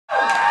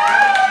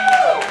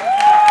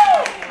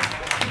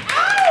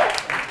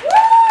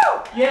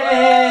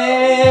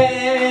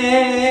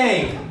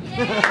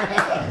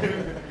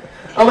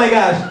Oh my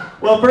gosh.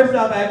 Well, first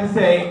off, I have to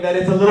say that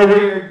it's a little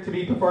weird to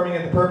be performing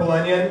at the Purple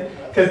Onion,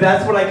 because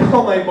that's what I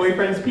call my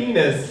boyfriend's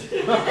penis.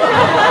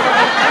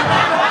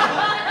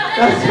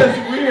 That's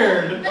just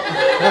weird.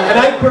 And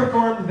I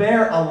performed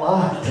there a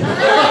lot.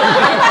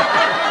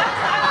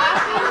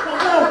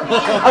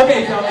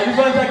 Okay, so I just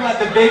want to talk about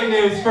the big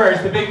news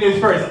first. The big news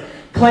first.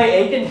 Clay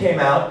Aiken came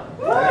out.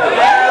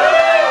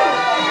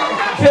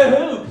 To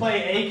who?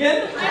 Clay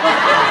Aiken?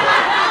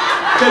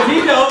 Because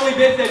he's the only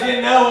bitch that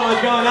didn't know what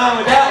was going on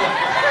with that one.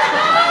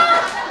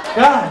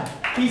 God,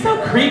 he's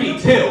so creepy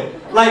too.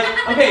 Like,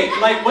 okay,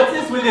 like what's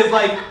this with his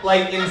like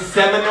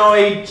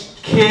inseminoid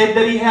kid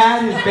that he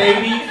had, his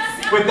baby,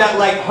 with that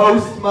like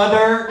host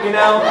mother, you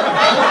know?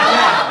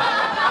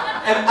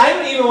 Yeah. And I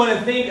don't even want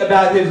to think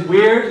about his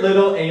weird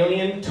little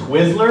alien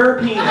Twizzler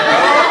penis.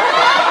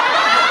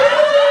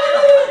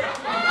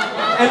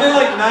 And then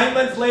like 9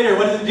 months later,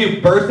 what does it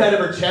do? Burst out of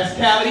her chest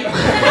cavity?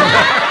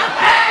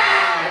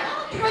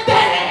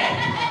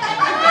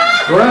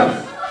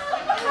 Gross.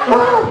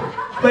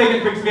 Clay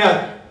Aiken freaks me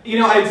out. You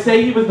know, I'd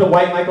say he was the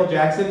white Michael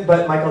Jackson,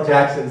 but Michael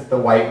Jackson's the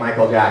white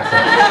Michael Jackson.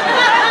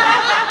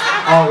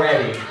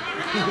 Already.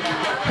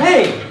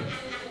 Hey,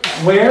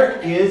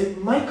 where is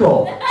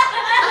Michael?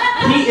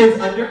 He is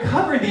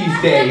undercover these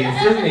days,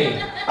 isn't he?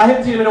 I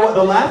haven't seen him in a while.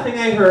 The last thing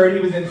I heard, he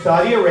was in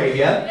Saudi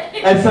Arabia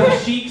at some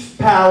sheik's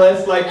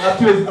palace, like up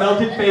to his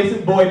melted face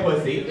and boy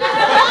pussy.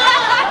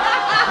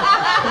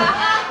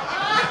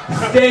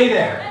 Stay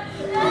there.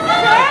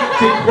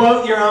 To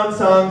quote your own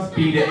songs,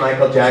 beat it,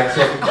 Michael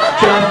Jackson.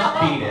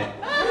 Just beat it.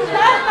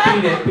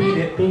 Beat it, beat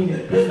it, beat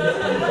it, beat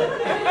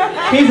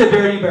it. He's a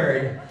dirty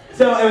bird.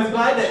 So I was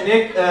glad that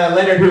Nick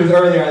Leonard, who was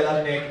earlier, I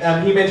love Nick,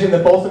 he mentioned the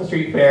Folsom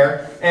Street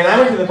Fair. And I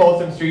went to the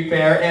Folsom Street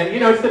Fair, and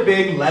you know, it's the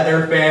big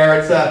leather fair.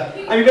 It's I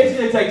mean,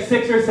 basically it's like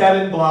 6 or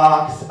 7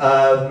 blocks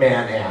of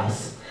man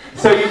ass.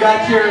 So you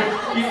got your,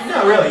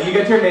 no really, you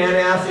got your man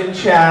ass in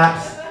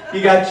chaps.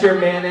 You got your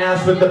man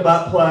ass with the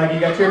butt plug. You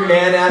got your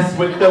man ass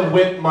with the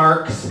whip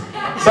marks.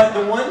 But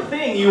the one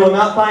thing you will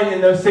not find in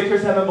those 6 or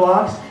 7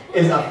 blocks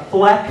is a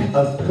fleck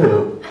of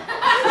poo.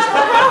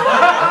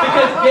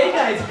 Because gay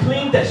guys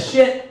clean the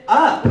shit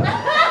up.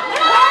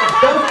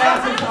 Those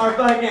asses are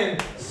fucking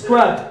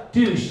scrubbed,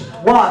 douched,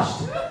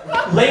 washed,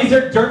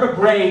 laser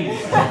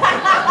dermabrazed.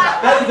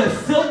 That is a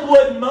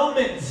Silkwood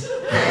moment.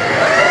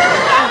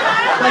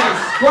 Like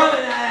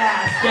scrubbing that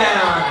ass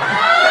down.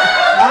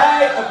 I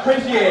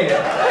appreciate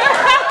it.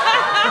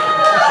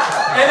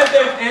 And if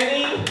there's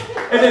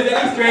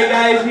any straight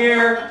guys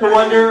here to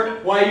wonder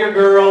why your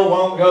girl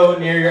won't go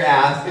near your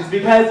ass, it's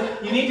because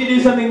you need to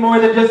do something more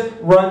than just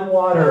run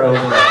water over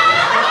it.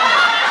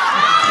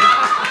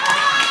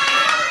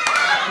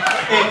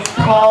 It's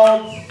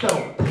called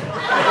soap.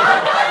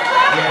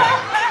 Yeah.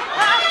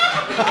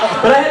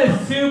 But I had a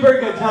super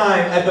good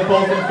time at the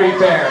Folsom Street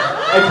Fair.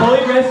 I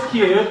totally dressed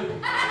cute,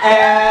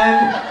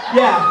 and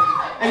yeah.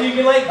 And you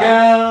can like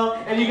go,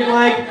 and you can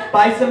like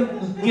buy some,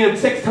 you know,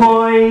 sex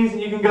toys,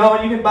 and you can go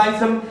and you can buy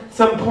some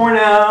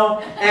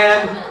porno,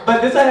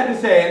 but this I have to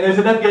say, and there's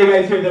enough gay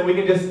guys here that we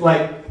can just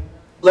like,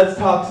 let's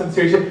talk some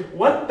serious shit.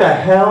 What the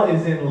hell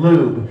is in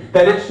lube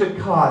that it should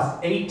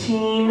cost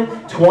 $18,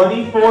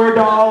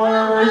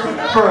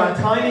 $24 for a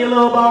tiny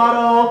little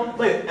bottle?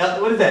 Wait,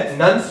 what is that,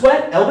 nun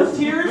sweat? Elvis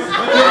tears?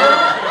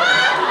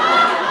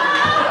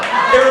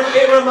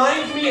 It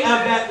reminds me of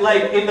that,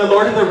 like, in The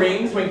Lord of the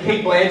Rings, when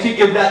Kate Blanchett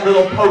gives that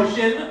little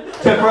potion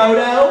to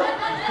Frodo.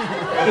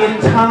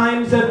 In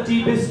times of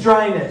deepest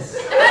dryness,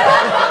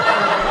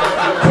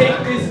 take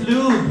this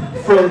lube,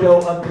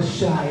 Frodo of the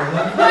Shire.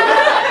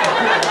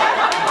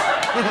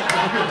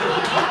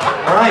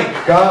 All right,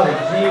 golly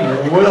gee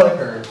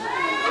willikers.